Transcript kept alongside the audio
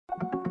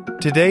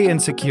Today in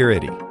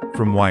Security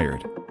from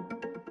Wired.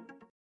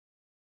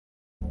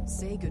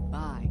 Say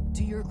goodbye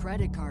to your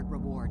credit card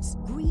rewards.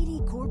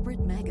 Greedy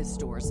corporate mega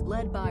stores,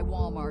 led by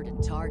Walmart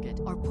and Target,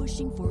 are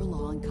pushing for a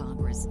law in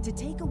Congress to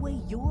take away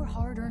your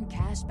hard-earned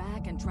cash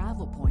back and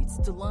travel points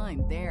to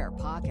line their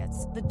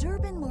pockets. The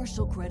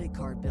Durbin-Marshall credit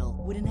card bill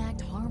would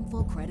enact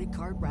harmful credit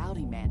card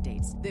routing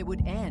mandates that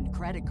would end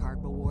credit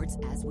card rewards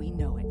as we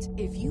know it.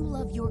 If you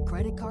love your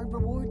credit card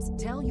rewards,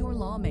 tell your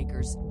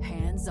lawmakers,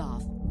 hands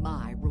off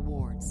my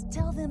rewards.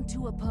 Tell them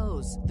to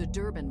oppose the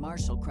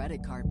Durbin-Marshall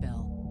credit card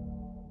bill.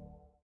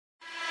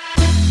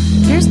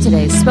 Here's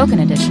today's spoken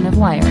edition of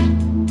Wired.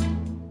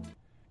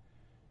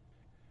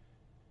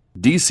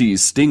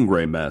 DC's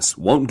Stingray mess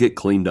won't get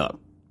cleaned up,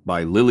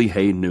 by Lily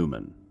Hay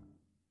Newman.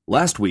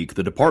 Last week,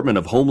 the Department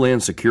of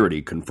Homeland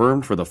Security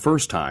confirmed for the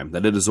first time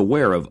that it is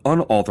aware of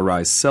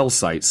unauthorized cell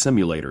site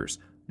simulators,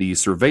 the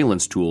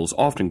surveillance tools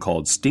often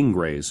called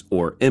Stingrays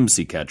or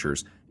IMSI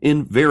Catchers,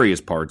 in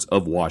various parts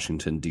of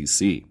Washington,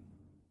 D.C.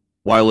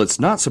 While it's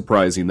not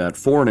surprising that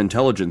foreign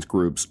intelligence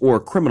groups or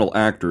criminal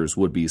actors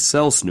would be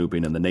cell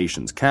snooping in the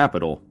nation's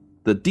capital,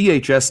 the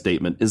DHS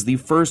statement is the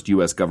first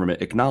U.S. government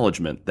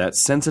acknowledgement that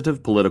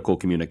sensitive political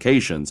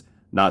communications,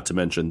 not to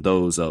mention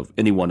those of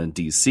anyone in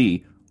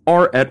D.C.,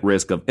 are at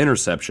risk of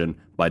interception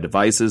by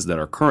devices that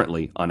are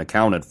currently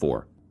unaccounted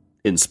for.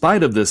 In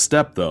spite of this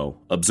step, though,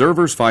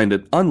 observers find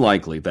it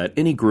unlikely that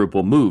any group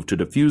will move to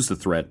defuse the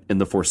threat in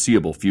the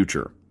foreseeable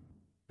future.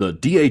 The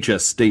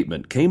DHS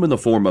statement came in the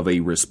form of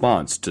a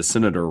response to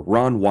Senator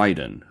Ron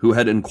Wyden, who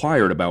had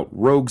inquired about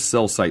rogue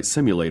cell site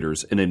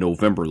simulators in a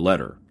November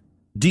letter.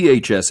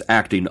 DHS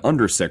Acting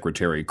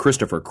Undersecretary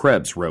Christopher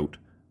Krebs wrote,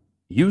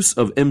 "Use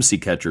of IMSI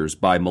catchers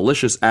by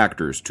malicious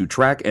actors to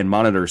track and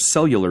monitor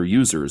cellular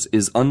users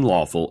is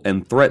unlawful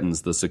and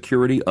threatens the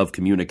security of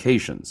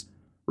communications,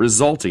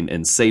 resulting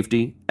in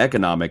safety,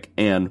 economic,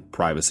 and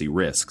privacy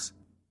risks."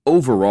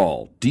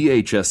 Overall,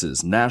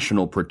 DHS's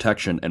National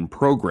Protection and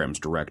Programs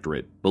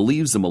Directorate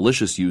believes the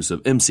malicious use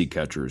of IMSI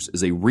catchers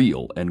is a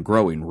real and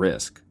growing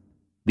risk.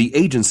 The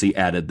agency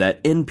added that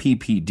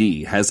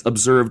NPPD has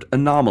observed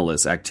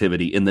anomalous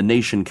activity in the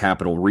nation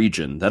capital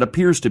region that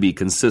appears to be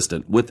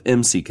consistent with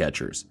IMSI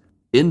catchers.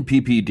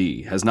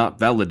 NPPD has not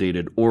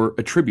validated or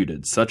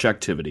attributed such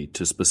activity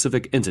to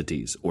specific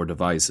entities or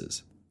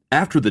devices.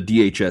 After the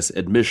DHS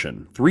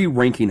admission, 3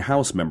 ranking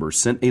House members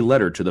sent a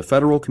letter to the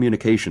Federal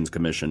Communications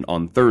Commission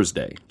on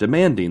Thursday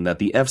demanding that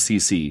the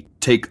FCC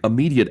take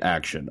immediate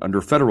action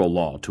under federal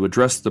law to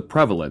address the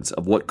prevalence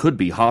of what could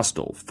be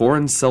hostile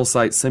foreign cell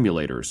site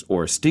simulators,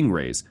 or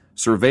Stingrays,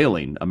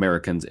 surveilling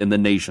Americans in the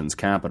nation's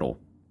capital.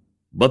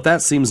 But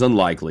that seems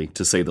unlikely,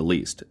 to say the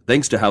least,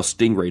 thanks to how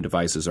Stingray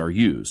devices are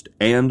used,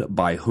 and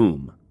by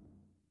whom.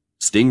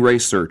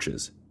 Stingray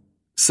searches.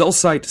 Cell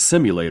site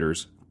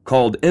simulators,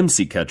 called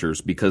IMSI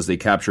Catchers because they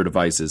capture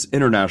devices'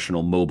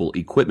 International Mobile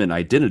Equipment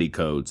Identity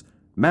Codes,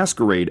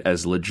 masquerade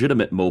as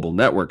legitimate mobile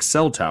network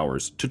cell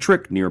towers to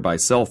trick nearby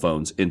cell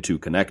phones into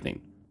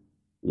connecting.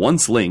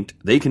 Once linked,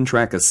 they can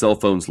track a cell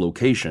phone's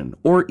location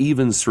or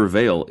even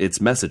surveil its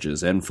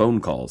messages and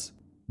phone calls.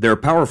 They're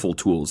powerful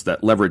tools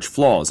that leverage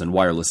flaws in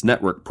wireless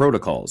network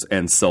protocols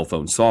and cell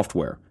phone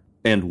software.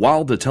 And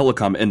while the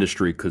telecom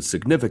industry could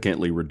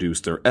significantly reduce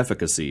their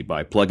efficacy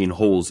by plugging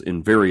holes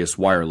in various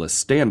wireless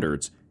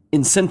standards,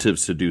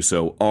 incentives to do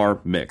so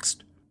are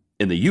mixed.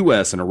 In the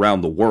U.S. and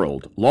around the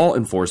world, law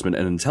enforcement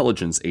and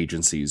intelligence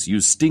agencies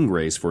use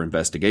Stingrays for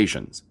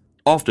investigations,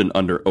 often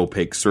under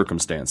opaque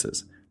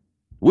circumstances,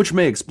 which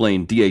may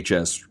explain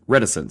DHS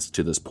reticence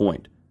to this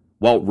point.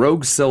 While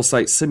rogue cell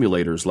site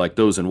simulators like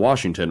those in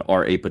Washington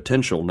are a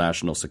potential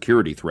national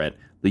security threat,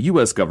 the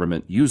U.S.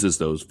 government uses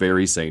those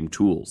very same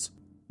tools.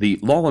 The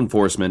law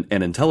enforcement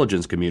and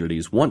intelligence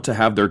communities want to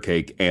have their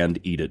cake and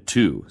eat it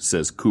too,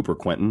 says Cooper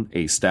Quentin,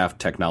 a staff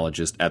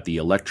technologist at the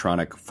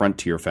Electronic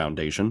Frontier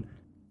Foundation.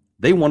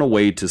 They want a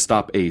way to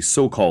stop a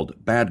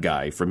so-called bad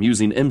guy from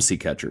using IMSI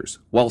catchers,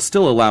 while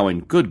still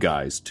allowing good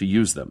guys to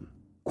use them.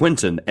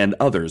 Quentin and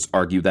others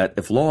argue that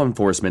if law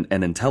enforcement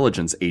and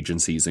intelligence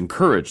agencies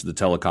encourage the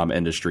telecom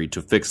industry to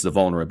fix the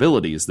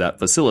vulnerabilities that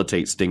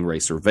facilitate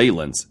Stingray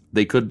surveillance,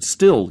 they could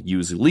still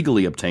use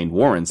legally obtained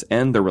warrants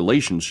and their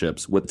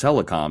relationships with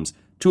telecoms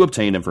to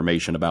obtain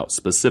information about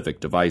specific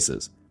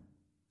devices.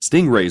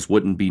 Stingrays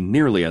wouldn't be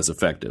nearly as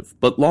effective,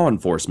 but law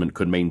enforcement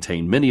could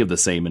maintain many of the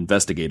same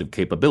investigative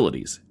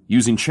capabilities,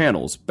 using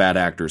channels bad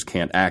actors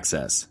can't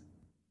access.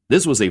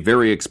 This was a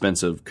very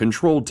expensive,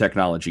 controlled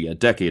technology a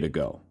decade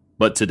ago.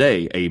 But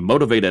today, a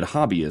motivated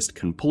hobbyist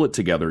can pull it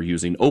together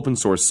using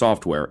open-source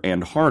software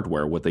and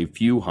hardware with a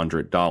few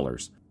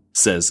 $100s,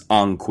 says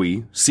Ang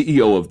Kui,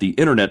 CEO of the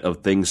Internet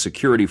of Things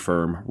security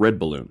firm Red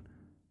Balloon.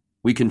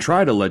 We can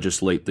try to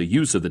legislate the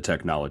use of the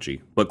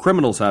technology, but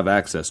criminals have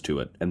access to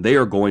it, and they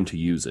are going to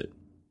use it.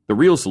 The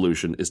real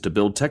solution is to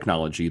build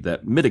technology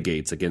that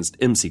mitigates against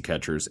IMSI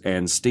catchers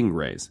and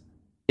Stingrays.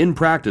 In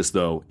practice,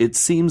 though, it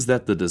seems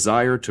that the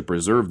desire to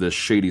preserve this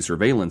shady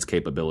surveillance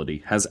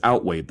capability has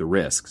outweighed the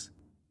risks.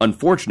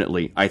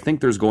 Unfortunately, I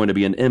think there's going to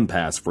be an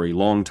impasse for a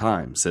long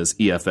time, says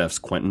EFF's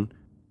Quentin.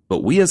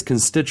 But we as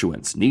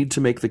constituents need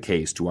to make the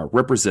case to our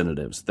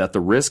representatives that the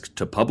risk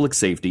to public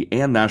safety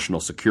and national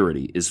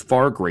security is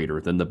far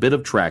greater than the bit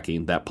of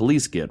tracking that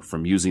police get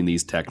from using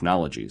these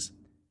technologies.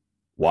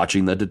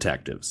 Watching the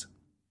detectives.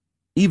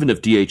 Even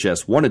if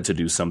DHS wanted to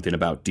do something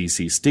about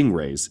DC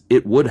Stingrays,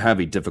 it would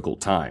have a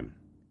difficult time.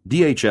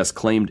 DHS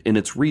claimed in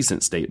its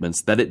recent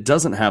statements that it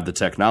doesn't have the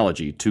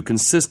technology to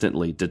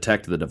consistently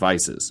detect the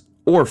devices,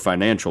 or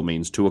financial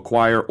means to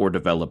acquire or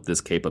develop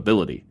this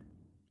capability.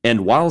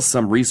 And while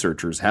some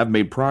researchers have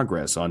made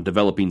progress on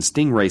developing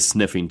stingray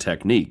sniffing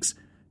techniques,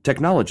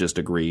 technologists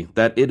agree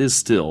that it is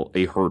still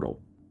a hurdle.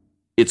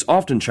 It's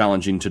often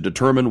challenging to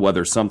determine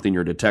whether something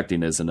you're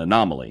detecting is an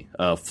anomaly,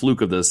 a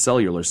fluke of the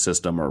cellular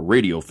system or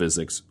radio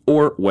physics,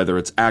 or whether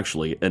it's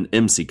actually an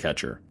IMSI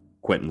catcher,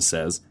 Quentin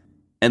says.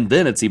 And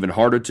then it's even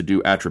harder to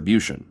do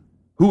attribution.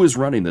 Who is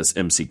running this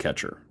IMSI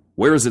catcher?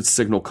 Where is its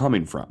signal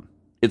coming from?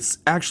 It's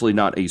actually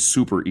not a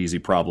super easy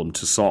problem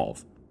to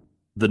solve.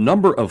 The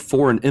number of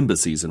foreign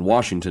embassies in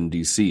Washington,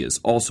 D.C. is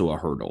also a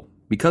hurdle.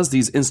 Because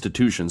these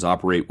institutions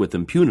operate with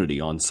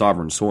impunity on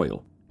sovereign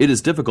soil, it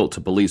is difficult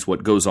to police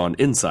what goes on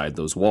inside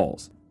those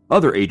walls.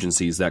 Other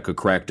agencies that could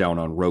crack down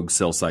on rogue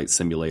cell site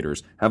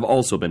simulators have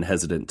also been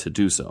hesitant to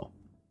do so.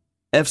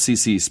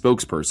 FCC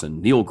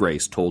spokesperson Neil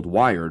Grace told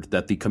Wired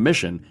that the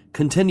Commission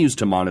continues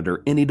to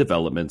monitor any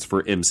developments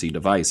for IMSI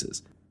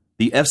devices.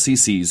 The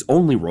FCC's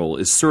only role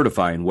is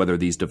certifying whether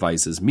these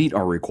devices meet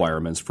our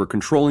requirements for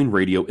controlling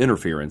radio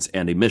interference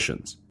and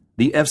emissions.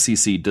 The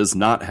FCC does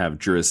not have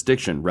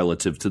jurisdiction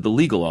relative to the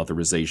legal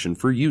authorization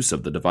for use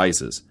of the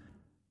devices.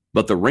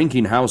 But the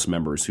ranking House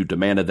members who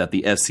demanded that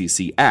the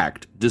FCC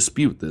act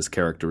dispute this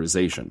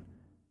characterization.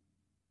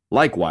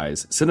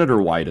 Likewise, Senator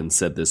Wyden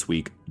said this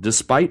week,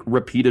 despite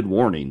repeated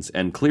warnings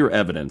and clear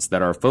evidence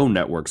that our phone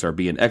networks are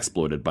being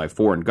exploited by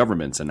foreign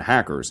governments and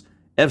hackers,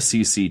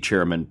 FCC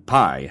Chairman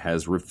Pai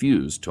has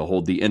refused to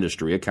hold the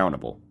industry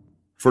accountable.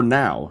 For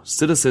now,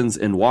 citizens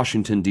in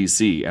Washington,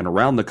 D.C. and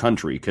around the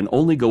country can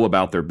only go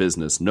about their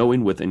business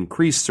knowing with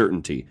increased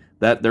certainty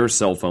that their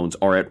cell phones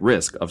are at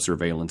risk of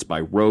surveillance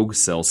by rogue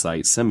cell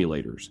site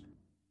simulators.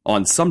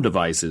 On some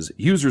devices,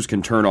 users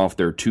can turn off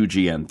their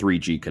 2G and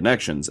 3G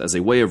connections as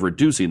a way of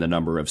reducing the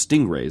number of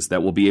stingrays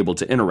that will be able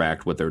to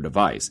interact with their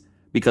device,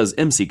 because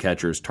IMSI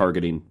catchers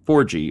targeting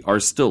 4G are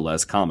still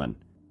less common.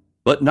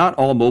 But not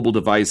all mobile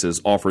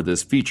devices offer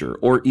this feature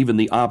or even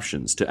the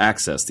options to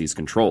access these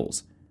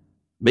controls.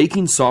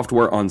 Making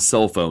software on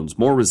cell phones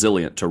more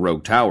resilient to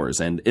rogue towers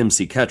and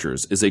IMSI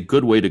catchers is a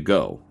good way to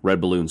go,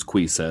 Red Balloon's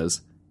Quee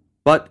says.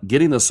 But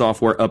getting the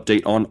software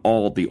update on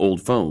all the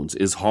old phones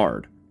is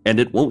hard, and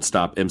it won't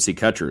stop IMSI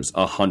catchers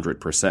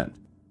 100%.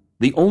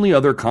 The only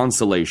other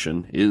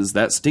consolation is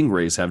that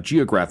stingrays have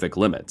geographic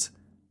limits.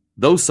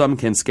 Though some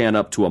can scan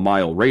up to a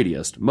mile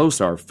radius,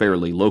 most are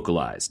fairly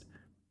localized.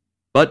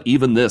 But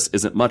even this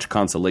isn't much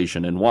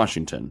consolation in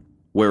Washington,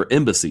 where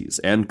embassies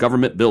and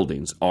government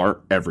buildings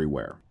are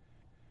everywhere.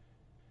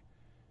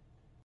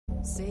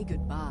 Say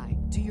goodbye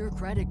to your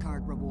credit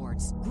card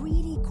rewards.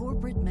 Greedy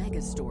corporate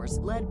mega stores,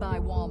 led by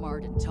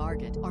Walmart and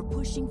Target, are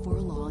pushing for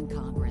a law in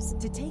Congress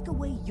to take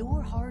away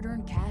your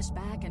hard-earned cash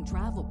back and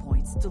travel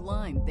points to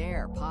line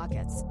their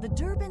pockets. The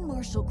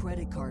Durbin-Marshall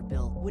credit card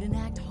bill would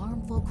enact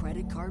harmful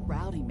credit card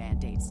routing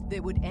mandates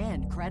that would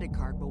end credit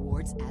card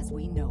rewards as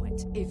we know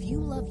it. If you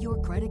love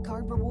your credit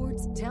card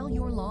rewards, tell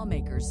your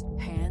lawmakers,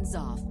 hands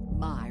off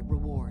my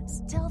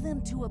rewards. Tell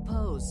them to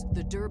oppose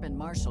the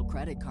Durbin-Marshall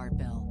credit card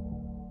bill.